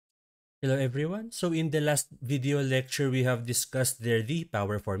Hello everyone. So in the last video lecture, we have discussed there the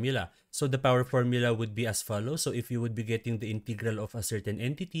power formula. So the power formula would be as follows. So if you would be getting the integral of a certain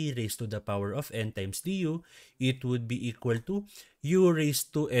entity raised to the power of n times du, it would be equal to u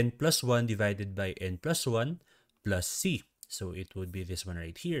raised to n plus 1 divided by n plus 1 plus c. So it would be this one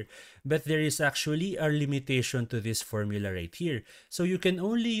right here. But there is actually a limitation to this formula right here. So you can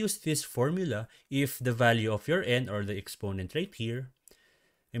only use this formula if the value of your n, or the exponent right here,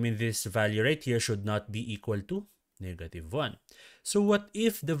 this value right here should not be equal to -1. So what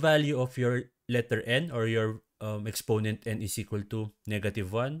if the value of your letter n, or your exponent n, is equal to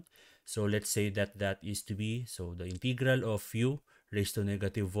 -1? So let's say that that is to be, so the integral of u raised to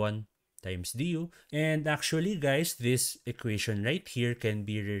 -1 times du. And actually, guys, this equation right here can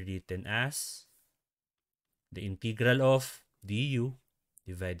be rewritten as the integral of du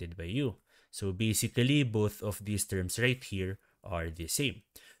divided by u. So basically, both of these terms right here are the same.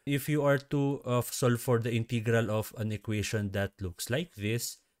 If you are to solve for the integral of an equation that looks like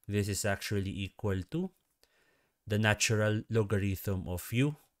this is actually equal to the natural logarithm of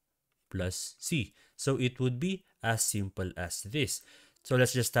u plus c. So it would be as simple as this. So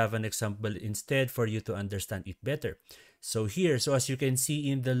let's just have an example instead for you to understand it better. So here, so as you can see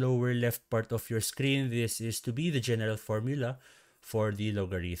in the lower left part of your screen, this is to be the general formula for the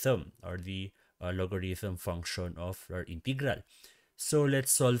logarithm, or the logarithm function of our integral. So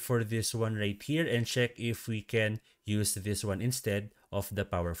let's solve for this one right here and check if we can use this one instead of the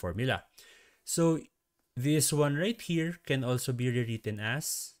power formula. So this one right here can also be rewritten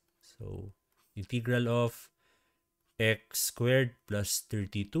as, so integral of x squared plus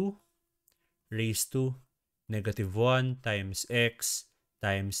 32 raised to -1 times x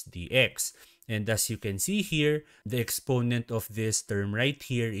times dx. And as you can see here, the exponent of this term right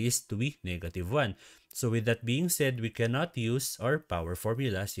here is to be -1. So with that being said, we cannot use our power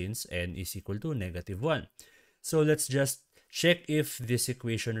formula since n is equal to -1. So let's just check if this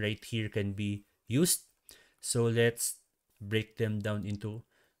equation right here can be used. So let's break them down into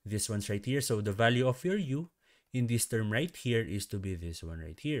this ones right here. So the value of your u in this term right here is to be this one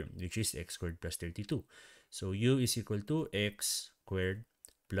right here, which is x squared plus 32. So u is equal to x squared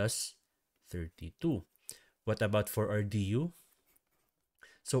plus 32. What about for our du?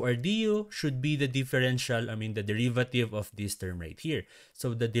 So our du should be the differential, the derivative of this term right here.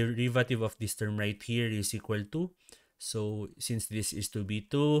 So the derivative of this term right here is equal to, so since this is to be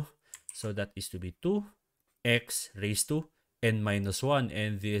 2, so that is to be 2x raised to n minus 1,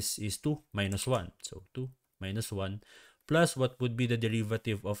 and this is 2 minus 1. So 2 minus 1 plus what would be the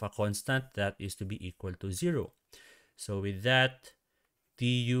derivative of a constant, that is to be equal to 0. So with that,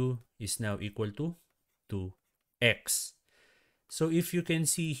 du is now equal to 2x. So if you can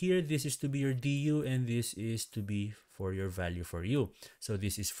see here, this is to be your du and this is to be for your value for u. So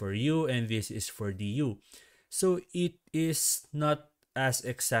this is for u and this is for du. So it is not as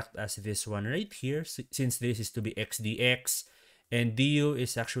exact as this one right here, since this is to be x dx, and du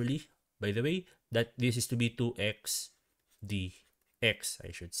is actually, by the way, that this is to be 2x dx,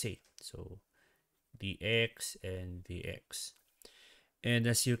 I should say. So dx and dx. And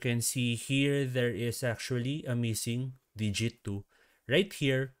as you can see here, there is actually a missing digit 2 right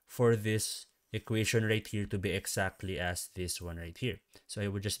here for this equation right here to be exactly as this one right here. So I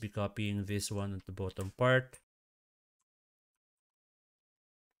would just be copying this one at the bottom part.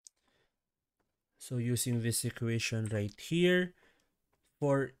 So using this equation right here,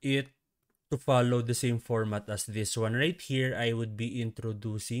 for it to follow the same format as this one right here, I would be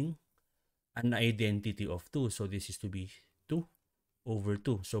introducing an identity of 2. So this is to be 2 over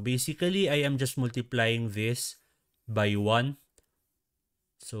 2. So basically, I am just multiplying this by 1.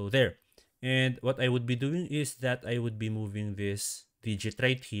 So there. And what I would be doing is that I would be moving this digit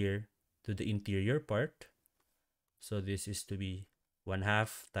right here to the interior part. So this is to be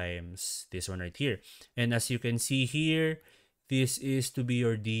 1/2 times this one right here. And as you can see here, this is to be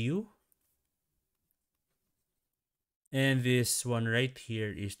your du. And this one right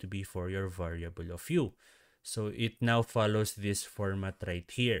here is to be for your variable of u. So it now follows this format right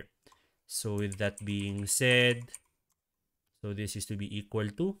here. So with that being said, so this is to be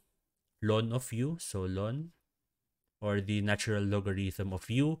equal to ln of u. So ln, or the natural logarithm of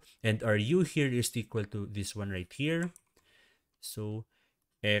u. And our u here is equal to this one right here. So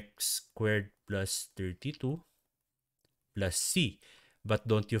x squared plus 32 plus c. But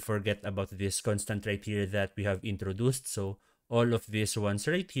don't you forget about this constant right here that we have introduced. So all of these ones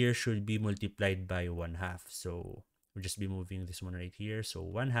right here should be multiplied by 1/2. So we'll just be moving this one right here. So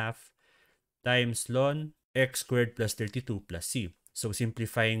 1/2 times ln x squared plus 32 plus c. So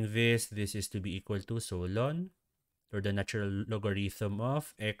simplifying this is to be equal to, so ln or the natural logarithm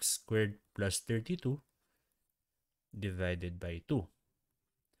of x squared plus 32 divided by 2.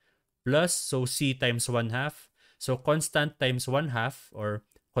 Plus, so c times 1 half. So constant times 1 half, or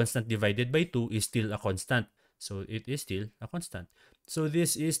constant divided by 2, is still a constant. So it is still a constant. So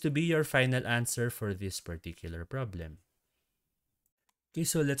this is to be your final answer for this particular problem. Okay,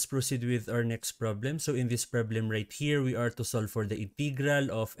 so let's proceed with our next problem. So in this problem right here, we are to solve for the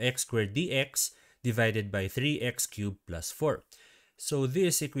integral of x squared dx divided by 3x cubed plus 4. So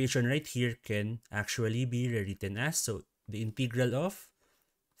this equation right here can actually be rewritten as, so the integral of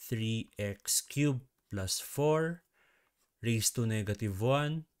 3x cubed plus 4 raised to negative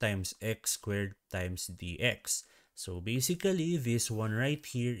 1 times x squared times dx. So basically, this one right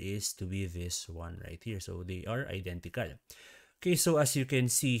here is to be this one right here. So they are identical. Okay, so as you can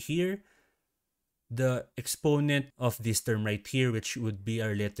see here, the exponent of this term right here, which would be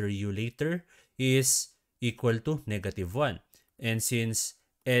our letter u later, is equal to negative 1. And since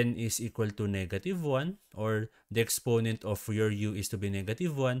n is equal to negative 1, or the exponent of your u is to be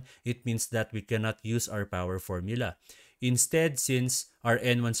negative 1, it means that we cannot use our power formula. Instead, since our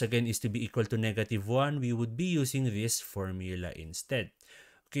n once again is to be equal to negative 1, we would be using this formula instead.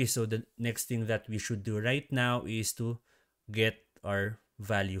 Okay, so the next thing that we should do right now is to get our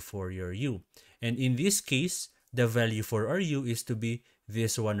value for your u. And in this case, the value for our u is to be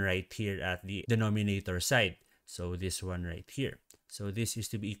this one right here at the denominator side. So this one right here. So this is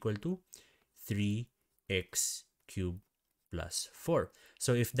to be equal to 3x cubed plus 4.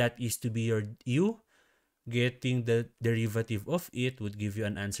 So if that is to be your u, getting the derivative of it would give you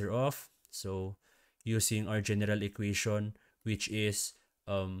an answer of, so using our general equation, which is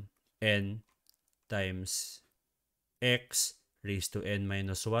n times x raised to n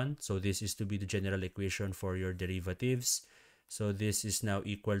minus 1. So this is to be the general equation for your derivatives. So this is now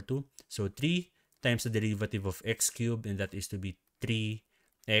equal to, so 3 times the derivative of x cubed, and that is to be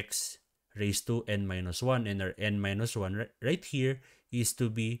 3x raised to n minus 1. And our n minus 1 right here is to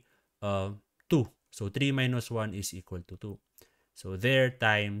be 2. So 3 minus 1 is equal to 2. So there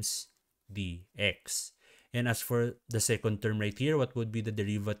times dx. And as for the second term right here, what would be the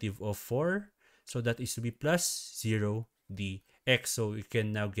derivative of 4? So that is to be plus 0 dx. So we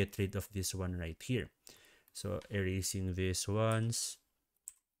can now get rid of this one right here. So erasing these ones.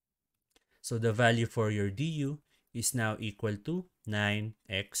 So the value for your du is now equal to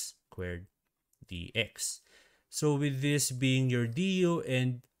 9x squared dx. So with this being your du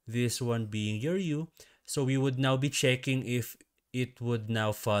and this one being your u, so we would now be checking if it would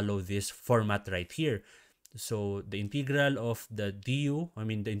now follow this format right here. So the integral of the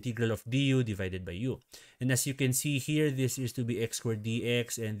the integral of du divided by u. And as you can see here, this is to be x squared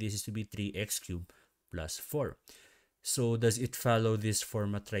dx, and this is to be 3x cubed plus 4. So does it follow this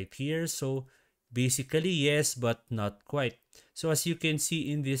format right here? So basically yes, but not quite. So as you can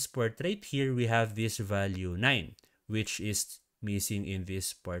see in this part right here, we have this value 9, which is missing in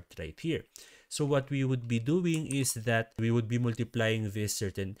this part right here. So what we would be doing is that we would be multiplying this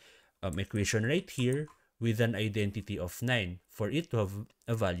certain equation right here with an identity of 9 for it to have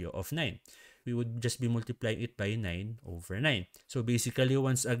a value of 9. We would just be multiplying it by 9 over 9. So basically,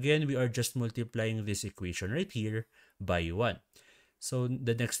 once again, we are just multiplying this equation right here by 1. So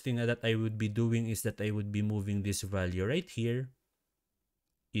the next thing that I would be doing is that I would be moving this value right here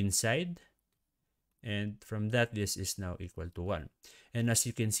inside. And from that, this is now equal to 1. And as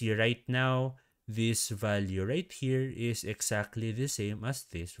you can see right now, this value right here is exactly the same as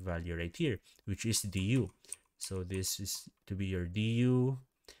this value right here, which is du. So this is to be your du,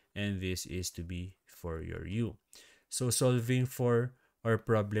 and this is to be for your u. So solving for our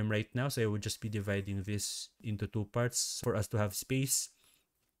problem right now, so I would just be dividing this into two parts for us to have space.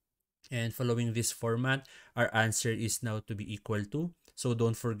 And following this format, our answer is now to be equal to, so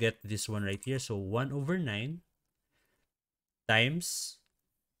don't forget this one right here, so 1 over 9 times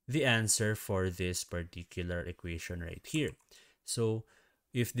the answer for this particular equation right here. So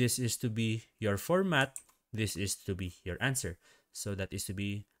if this is to be your format, this is to be your answer. So that is to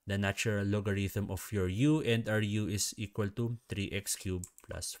be the natural logarithm of your u, and our u is equal to 3x cubed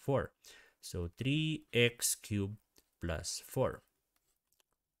plus 4. So 3x cubed plus 4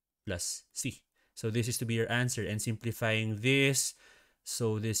 plus c. So this is to be your answer, and simplifying this,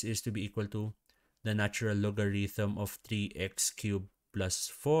 so this is to be equal to the natural logarithm of 3x cubed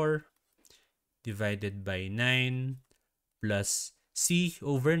plus 4 divided by 9 plus c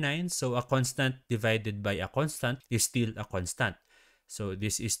over 9. So a constant divided by a constant is still a constant. So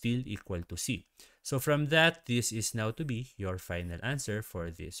this is still equal to c. So from that, this is now to be your final answer for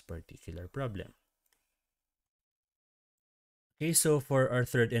this particular problem. Okay, so for our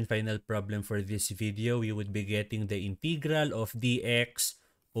third and final problem for this video, we would be getting the integral of dx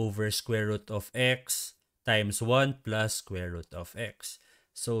over square root of x times 1 plus square root of x.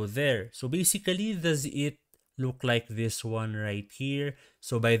 So there. So basically, does it look like this one right here?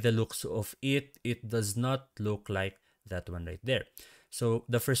 So by the looks of it, it does not look like that one right there. So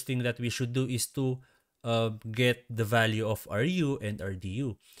the first thing that we should do is to get the value of RU and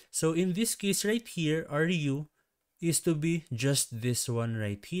RDU. So in this case right here, RU is to be just this one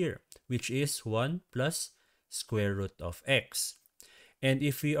right here, which is 1 plus square root of x. And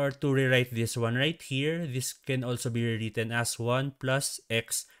if we are to rewrite this one right here, this can also be rewritten as 1 plus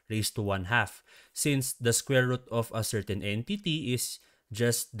x raised to 1 half, since the square root of a certain entity is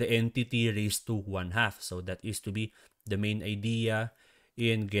just the entity raised to 1 half. So that is to be the main idea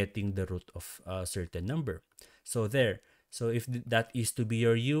in getting the root of a certain number. So there. So if that is to be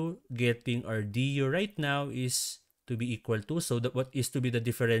your u, getting our du right now is to be equal to, so that what is to be the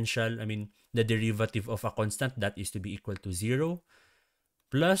differential, the derivative of a constant, that is to be equal to 0,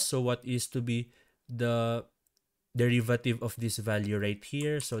 plus, so what is to be the derivative of this value right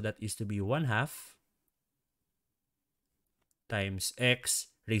here, so that is to be 1 half times x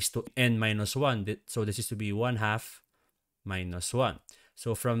raised to n minus 1. So this is to be 1 half minus 1.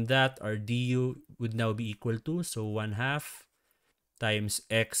 So from that, our du would now be equal to, so 1 half times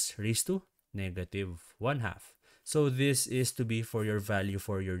x raised to negative 1 half. So this is to be for your value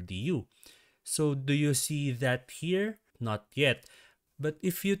for your du. So do you see that here? Not yet. But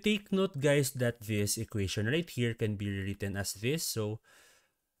if you take note, guys, that this equation right here can be written as this. So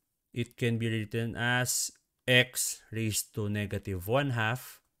it can be written as x raised to negative 1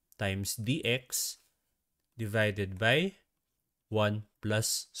 half times dx divided by 1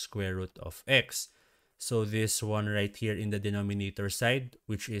 plus square root of x. So this one right here in the denominator side,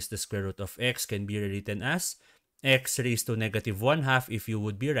 which is the square root of x, can be written as x raised to negative 1 half if you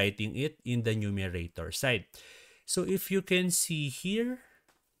would be writing it in the numerator side. So if you can see here,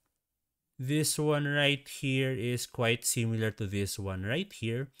 this one right here is quite similar to this one right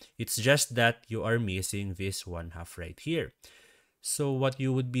here. It's just that you are missing this 1 half right here. So what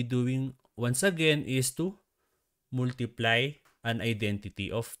you would be doing once again is to multiply an identity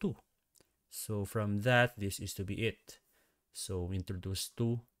of 2. So from that, this is to be it. So we introduce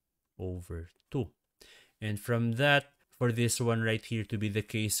 2 over 2. And from that, for this one right here to be the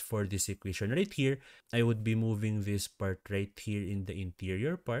case for this equation right here, I would be moving this part right here in the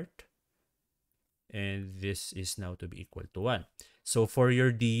interior part. And this is now to be equal to 1. So for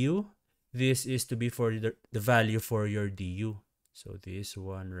your du, this is to be for the value for your du. So this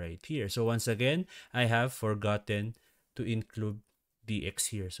one right here. So once again, I have forgotten to include dx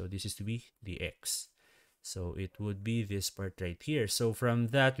here. So this is to be dx. So it would be this part right here. So from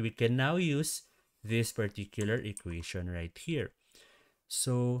that, we can now use this particular equation right here.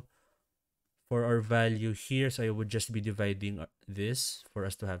 So for our value here, so I would just be dividing this for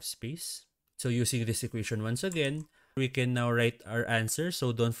us to have space. So using this equation once again, we can now write our answer.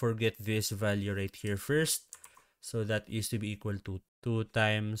 So don't forget this value right here first. So that is to be equal to 2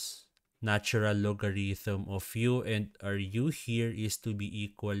 times natural logarithm of u, and our u here is to be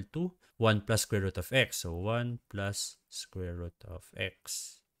equal to 1 plus square root of x. So 1 plus square root of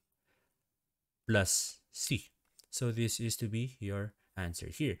x plus c. So this is to be your answer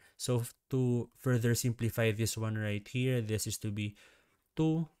here. So to further simplify this one right here, this is to be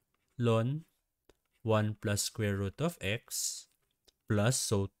 2 ln 1 plus square root of x plus,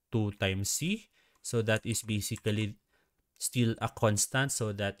 so 2 times c. So that is basically still a constant,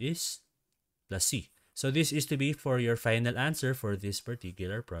 so that is plus c. So this is to be for your final answer for this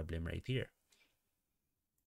particular problem right here.